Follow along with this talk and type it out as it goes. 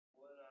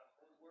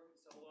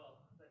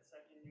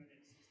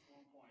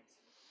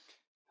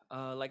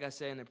Like I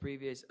said in the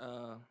previous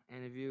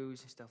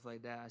interviews and stuff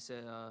like that, I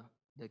said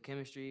the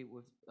chemistry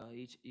with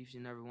each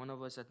and every one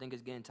of us, I think,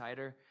 is getting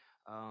tighter.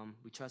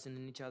 We trusting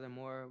in each other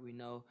more. We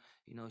know,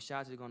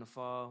 shots are gonna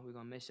fall. We're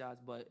gonna miss shots,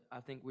 but I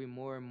think we're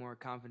more and more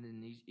confident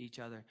in each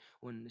other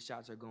when the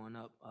shots are going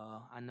up.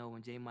 I know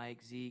when J.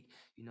 Mike, Zeke,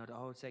 the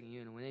whole second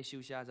unit, when they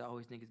shoot shots, I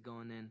always think it's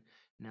going in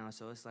now.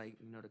 So it's like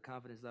the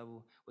confidence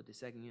level with the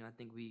second unit. I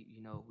think we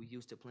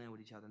used to playing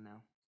with each other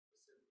now.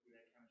 Specifically,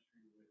 that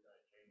chemistry with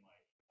J Mike,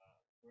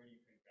 where do you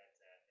think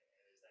that's at?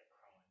 And is that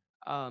growing?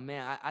 Oh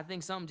man, I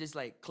think something just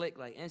like clicked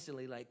like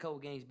instantly, like couple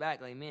games back.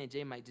 Like man,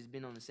 Jay might just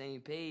been on the same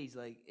page.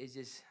 Like it's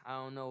just I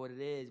don't know what it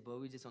is, but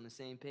we just on the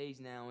same page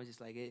now. It's just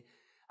like it.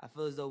 I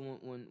feel as though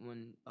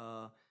when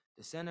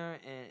the center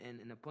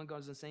and the point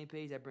guards on the same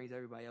page, that brings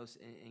everybody else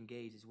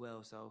engaged as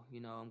well. So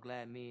I'm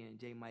glad me and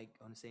Jay Mike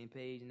on the same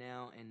page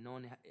now and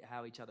knowing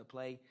how each other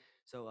play.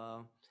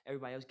 So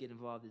everybody else get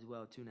involved as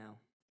well too now.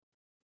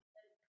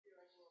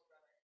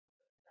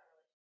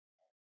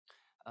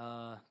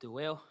 The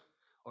Will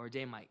or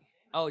J Mike.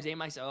 Oh, J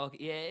Mike's. Oh, okay.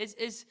 Yeah,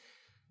 it's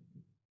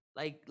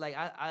like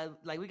I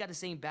like we got the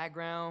same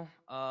background.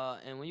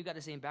 And when you got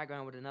the same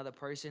background with another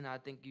person, I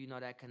think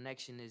that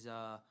connection is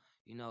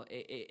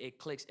it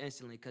clicks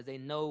instantly because they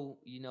know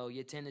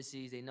your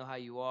tendencies, they know how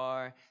you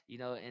are,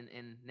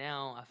 and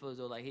now I feel as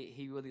though like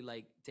he really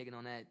like taking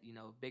on that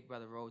big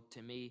brother role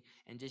to me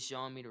and just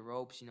showing me the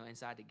ropes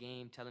inside the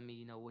game, telling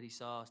me what he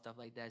saw, stuff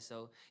like that.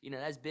 So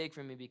that's big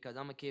for me because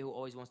I'm a kid who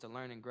always wants to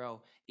learn and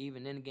grow,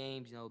 even in the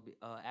games,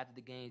 after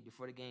the games,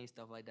 before the games,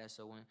 stuff like that.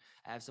 So when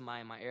I have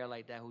somebody in my ear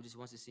like that who just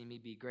wants to see me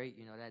be great,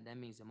 that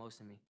means the most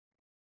to me.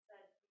 Said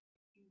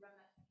you run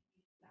that team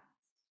fast.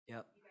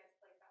 Yep. You guys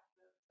play faster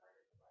than the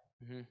starters play.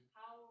 Hmm.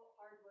 How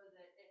hard was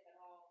it, if at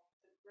all,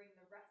 to bring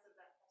the rest of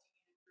that second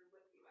unit through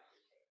with you at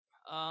your pace?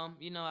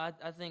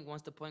 I think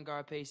once the point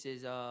guard pace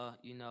is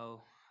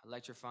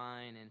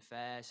electrifying and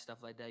fast, stuff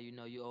like that,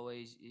 you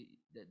always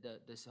the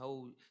this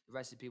whole the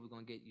rest of the people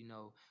gonna get,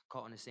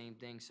 caught in the same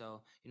thing.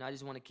 So, I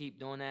just want to keep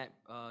doing that.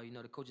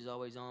 The coach is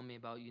always on me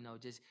about,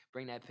 just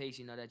bring that pace,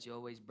 that you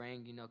always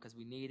bring, because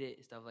we need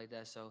it, stuff like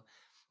that. So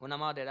when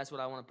I'm out there, that's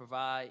what I want to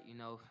provide.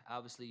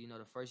 Obviously,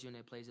 the first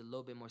unit plays a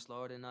little bit more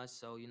slower than us.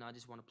 So, I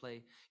just want to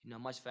play,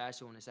 much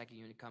faster when the second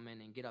unit come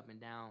in and get up and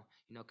down,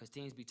 because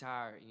teams be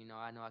tired.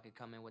 I know I could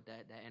come in with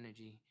that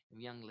energy,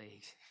 them young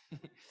legs.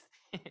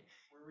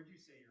 Where would you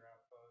say you're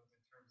at, Bones,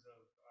 in terms of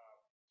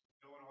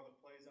knowing all the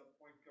plays up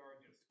point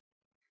guard, just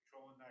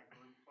controlling that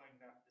group, playing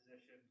that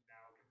position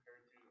now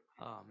compared to a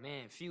few Oh weeks ago?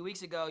 man, a few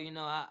weeks ago,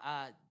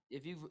 I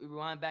if you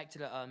rewind back to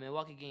the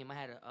Milwaukee game, I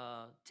had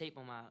a tape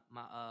on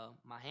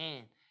my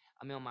hand.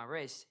 I mean, on my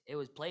wrist. It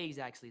was plays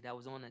actually that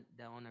was on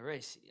the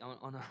wrist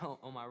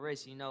on my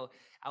wrist.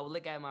 I would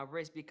look at my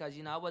wrist because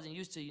I wasn't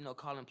used to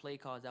calling play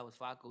calls. That was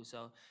Facu.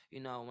 So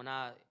when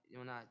I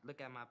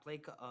look at my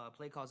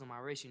play calls on my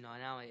wrist,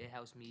 now it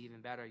helps me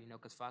even better.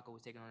 Because Facu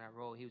was taking on that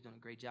role. He was doing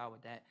a great job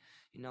with that.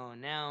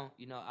 And now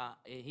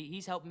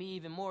he's helped me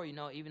even more.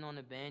 Even on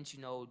the bench.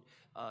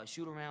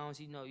 Shoot arounds.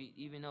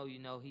 Even though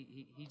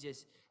he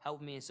just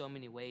helped me in so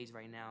many ways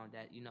right now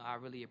that I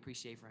really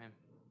appreciate for him.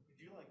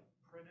 Did you like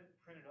print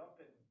it up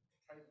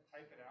and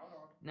type it out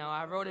on No, real I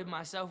quick, wrote it or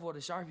myself with a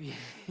sharpie.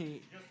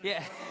 just a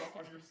Yeah, sharpie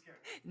on your skin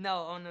no,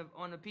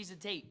 on a piece of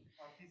tape.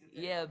 on a piece of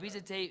tape? Yeah, a piece Okay.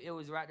 of tape. It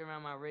was wrapped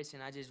around my wrist,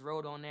 and I just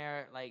wrote on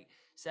there like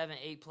 7,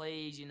 8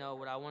 plays.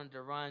 What I wanted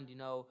to run.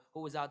 Who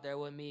was out there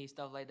with me,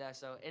 stuff like that.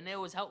 So, and it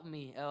was helping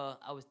me.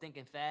 I was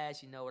thinking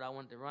fast. What I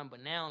wanted to run,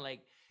 but now like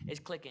it's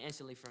clicking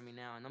instantly for me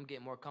now, and I'm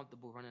getting more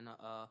comfortable running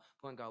a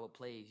point guard with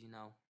plays.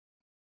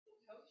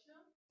 Coach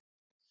now?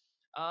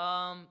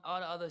 All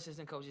the other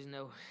assistant coaches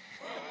knew.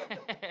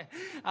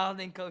 I don't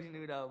think coach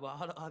knew though, but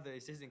all the other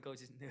assistant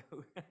coaches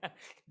knew.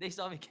 They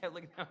saw me kept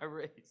looking at my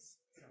wrist.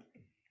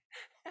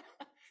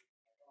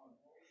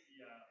 What was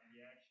the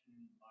reaction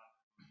in the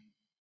locker room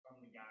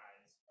from the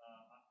guys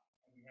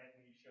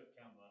when you showed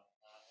Kemba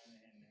and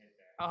the hit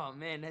there? Oh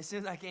man, as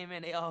soon as I came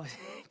in, they all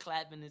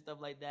clapping and stuff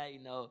like that.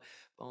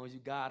 Bones, you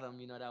got him.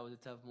 That was a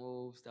tough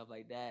move, stuff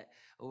like that.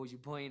 What was you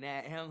pointing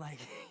at? And I'm like,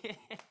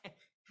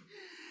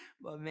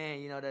 but man,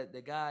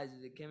 the guys,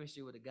 the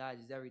chemistry with the guys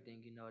is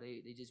everything.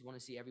 They just want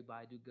to see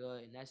everybody do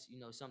good, and that's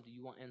something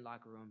you want in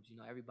locker rooms.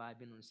 Everybody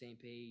been on the same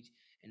page,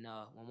 and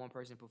when one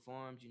person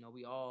performs,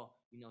 we all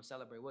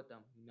celebrate with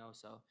them.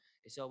 So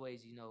it's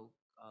always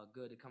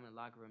good to come in the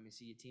locker room and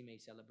see your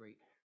teammates celebrate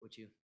with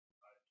you.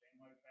 J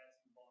Mike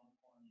passing the ball in the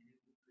corner, you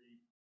hit the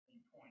three, and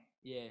you point.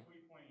 Yeah. Who are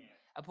you pointing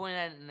at? I pointed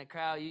at it in the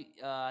crowd.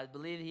 I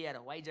believe he had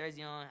a white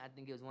jersey on. I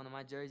think it was one of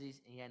my jerseys,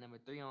 and he had number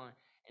 3 on.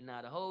 And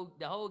the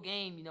whole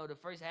game, the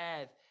first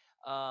half,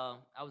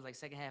 I was like,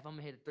 second half, I'm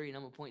gonna hit a three and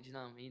I'm gonna point to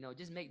them.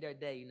 Just make their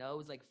day. It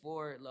was like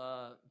four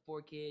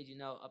kids,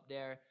 up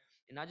there,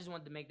 and I just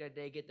wanted to make their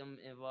day, get them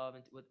involved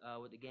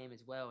with the game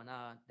as well. And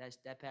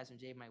that pass from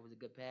J Mike was a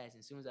good pass. And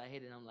as soon as I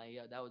hit it, I'm like,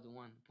 yo, that was the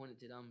one. Pointed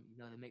to them,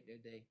 to make their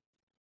day.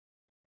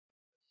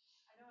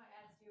 I know I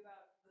asked you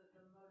about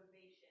the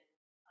motivation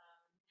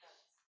that's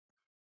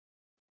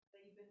that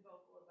you've been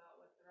vocal about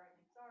with the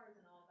Rising Stars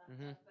and all of that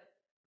Hmm. stuff, but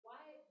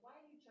why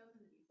you chose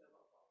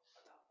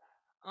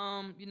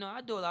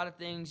I do a lot of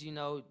things,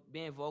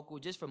 being vocal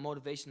just for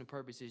motivational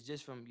purposes,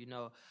 just from,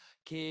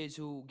 kids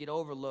who get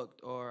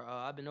overlooked or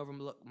I've been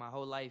overlooked my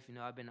whole life,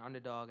 I've been an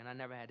underdog and I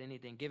never had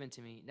anything given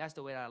to me. That's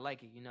the way that I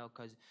like it,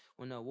 because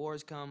when the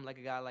awards come, like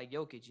a guy like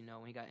Jokic,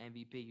 when he got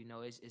MVP,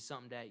 it's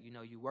something that,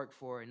 you work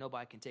for and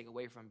nobody can take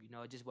away from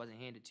you, it just wasn't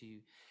handed to you.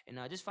 And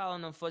just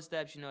following them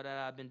footsteps, that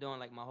I've been doing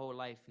like my whole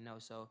life,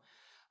 so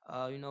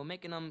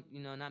making them,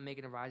 not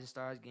making the Rising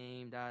Stars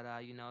game,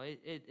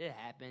 it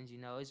happens,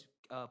 it's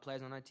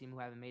players on our team who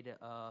haven't made the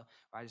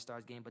Rising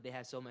Stars game, but they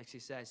had so much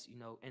success,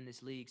 in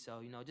this league.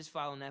 So, just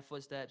following that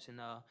footsteps and,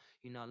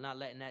 not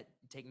letting that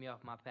take me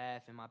off my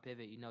path and my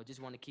pivot,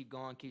 just want to keep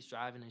going, keep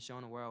striving and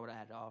showing the world what I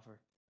had to offer.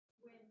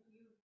 When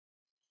you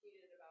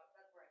tweeted about,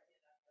 that's where I see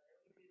it on Twitter.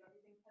 When you tweeted about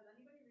these things, has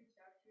anybody reached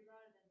out to you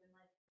about it and been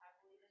like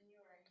accolading you,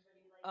 or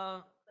anybody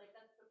Uh, like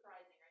that's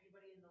surprising, or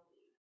anybody in the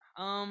league?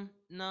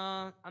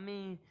 no, I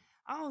mean,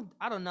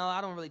 I don't know. I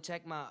don't really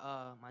check my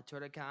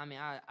Twitter account. I mean,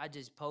 I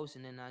just post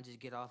and then I just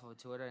get off of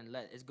Twitter and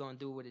let it's gonna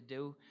do what it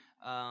do.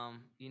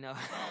 You know,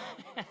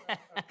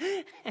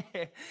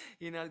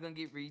 it's gonna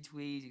get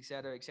retweets, et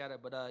cetera, et cetera.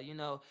 But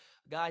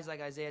guys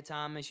like Isaiah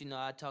Thomas,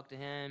 I talk to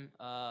him,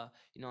 on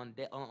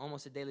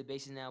almost a daily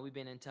basis now. We've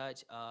been in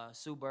touch.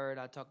 Sue Bird,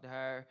 I talk to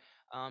her.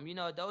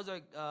 Those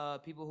are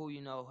people who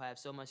have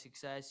so much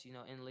success,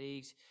 in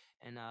leagues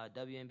and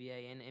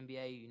WNBA and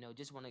NBA,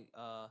 just want to,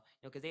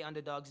 because they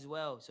underdogs as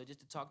well. So just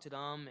to talk to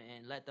them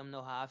and let them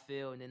know how I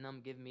feel, and then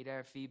them giving me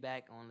their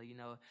feedback on,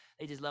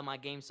 they just love my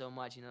game so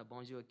much.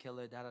 Bones, you a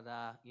killer, da da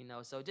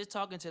da. So just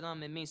talking to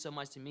them, it means so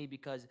much to me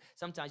because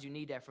sometimes you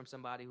need that from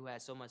somebody who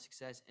has so much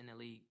success in the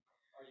league.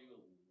 Are you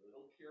a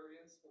little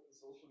curious what the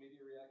social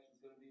media reaction is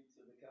going to be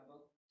to the Kemba?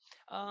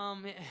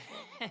 Um,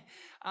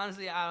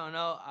 honestly, I don't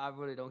know. I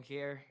really don't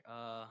care.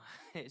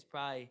 It's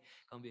probably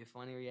gonna be a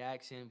funny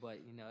reaction, but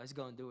it's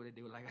gonna do what it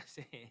do. Like I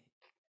said.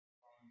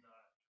 On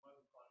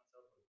Michael caught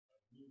himself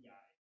a new guy.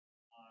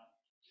 Uh,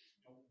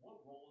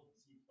 what role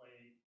does he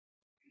play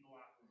in the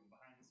locker room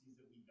behind the scenes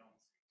that we don't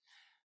see?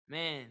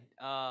 Man,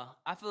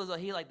 I feel as though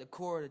he like the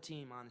core of the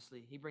team.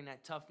 Honestly, he bring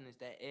that toughness,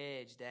 that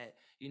edge, that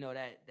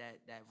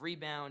that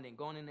rebound, and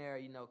going in there,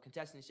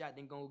 contesting the shot,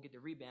 then go get the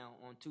rebound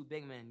on two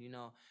big men.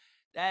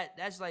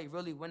 That's like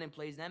really winning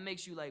plays. That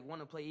makes you like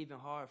want to play even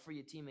hard for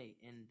your teammate,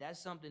 and that's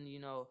something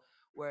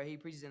where he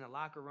preaches in the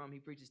locker room. He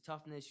preaches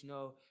toughness.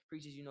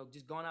 Preaches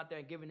just going out there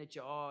and giving it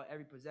your all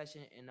every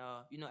possession. And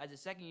as a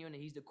second unit,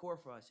 he's the core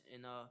for us.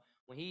 And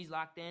when he's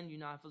locked in,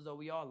 I feel as though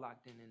we all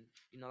locked in.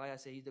 And like I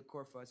said, he's the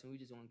core for us, and we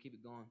just want to keep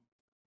it going.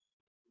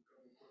 A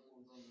couple quick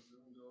ones on the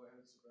Zoom. Go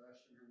ahead,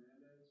 Sebastian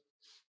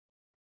Hernandez.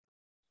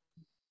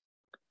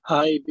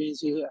 Hi,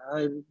 Vinci.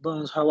 Hi,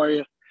 Bones. How are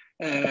you?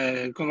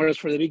 Congrats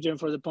for the victory and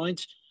for the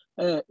points.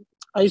 Uh,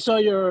 I saw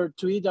your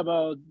tweet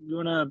about you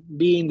wanna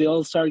be in the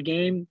All Star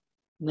game.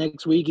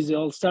 Next week is the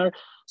All Star.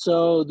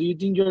 So, do you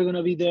think you're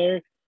gonna be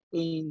there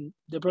in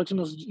the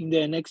proximal in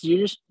the next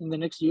years? In the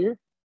next year?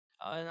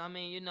 And I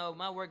mean,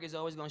 my work is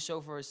always gonna show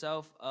for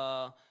itself.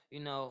 I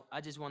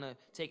just want to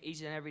take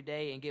each and every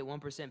day and get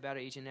 1% better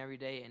each and every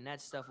day, and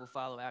that stuff will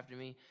follow after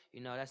me.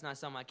 That's not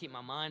something I keep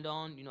my mind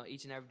on,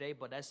 each and every day,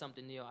 but that's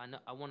something I know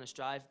I want to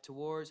strive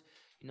towards.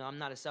 I'm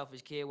not a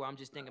selfish kid where I'm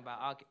just thinking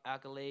about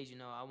accolades.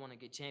 I want to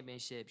get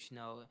championships,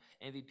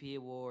 MVP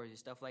awards and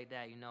stuff like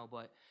that.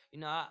 But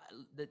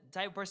the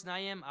type of person I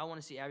am, I want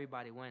to see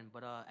everybody win.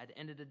 But at the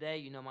end of the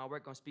day, my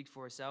work gonna speak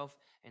for itself,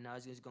 and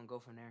it's just gonna go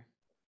from there.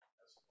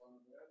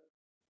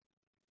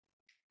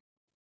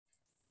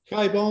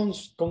 Hi,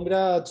 Bones.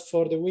 Congrats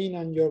for the win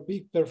and your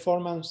big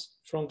performance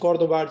from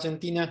Cordoba,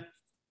 Argentina.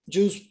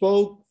 You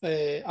spoke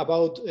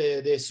about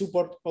the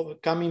support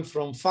coming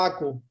from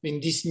Facu in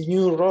this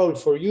new role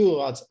for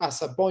you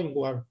as a point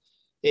guard.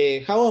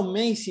 How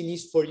amazing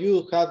is for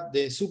you to have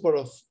the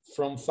support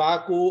from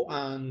Facu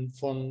and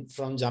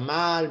from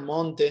Jamal,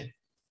 Monte?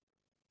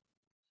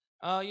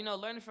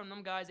 Learning from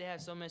them guys, they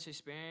have so much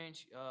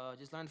experience.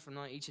 Just learning from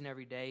them each and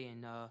every day,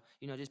 and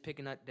just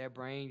picking up their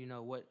brain.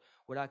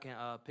 What I can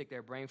pick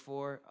their brain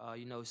for.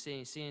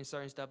 Seeing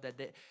certain stuff that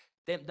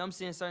them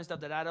seeing certain stuff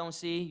that I don't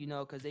see.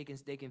 Because they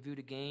can view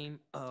the game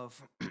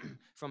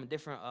from a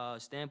different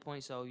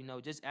standpoint. So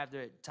just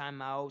after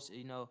timeouts,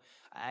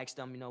 I asked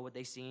them, what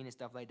they seen and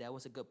stuff like that.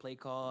 What's a good play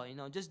call?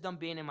 Just them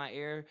being in my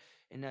ear,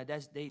 and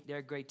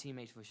they're great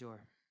teammates for sure.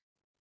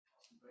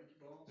 Awesome. Thank you,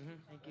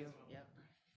 Bones. Thank you. Yeah.